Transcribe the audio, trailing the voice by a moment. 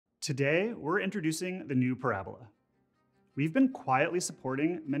Today, we're introducing the new Parabola. We've been quietly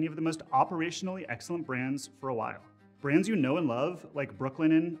supporting many of the most operationally excellent brands for a while. Brands you know and love, like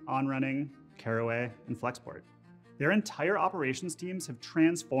Brooklinen, OnRunning, Caraway, and Flexport. Their entire operations teams have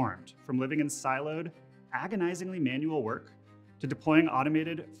transformed from living in siloed, agonizingly manual work to deploying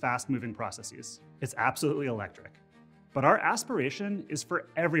automated, fast-moving processes. It's absolutely electric. But our aspiration is for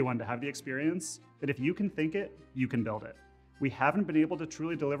everyone to have the experience that if you can think it, you can build it. We haven't been able to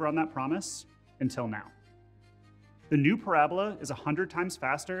truly deliver on that promise until now. The new Parabola is 100 times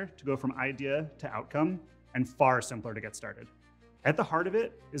faster to go from idea to outcome and far simpler to get started. At the heart of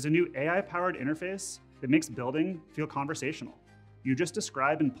it is a new AI-powered interface that makes building feel conversational. You just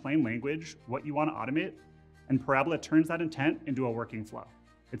describe in plain language what you want to automate, and Parabola turns that intent into a working flow.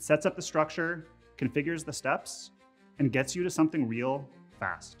 It sets up the structure, configures the steps, and gets you to something real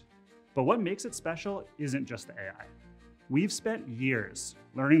fast. But what makes it special isn't just the AI. We've spent years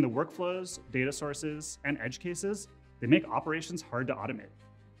learning the workflows, data sources, and edge cases that make operations hard to automate.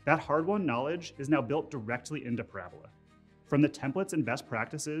 That hard-won knowledge is now built directly into Parabola. From the templates and best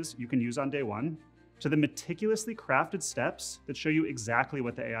practices you can use on day one, to the meticulously crafted steps that show you exactly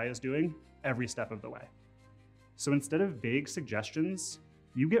what the AI is doing every step of the way. So instead of vague suggestions,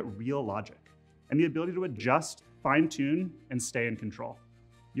 you get real logic and the ability to adjust, fine-tune, and stay in control.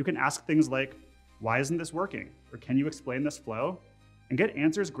 You can ask things like, why isn't this working? Or can you explain this flow? And get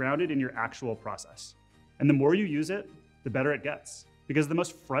answers grounded in your actual process. And the more you use it, the better it gets. Because the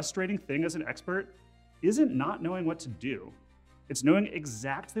most frustrating thing as an expert isn't not knowing what to do. It's knowing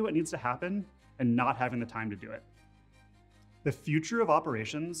exactly what needs to happen and not having the time to do it. The future of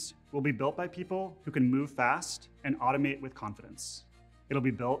operations will be built by people who can move fast and automate with confidence. It'll be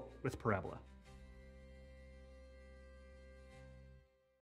built with Parabola.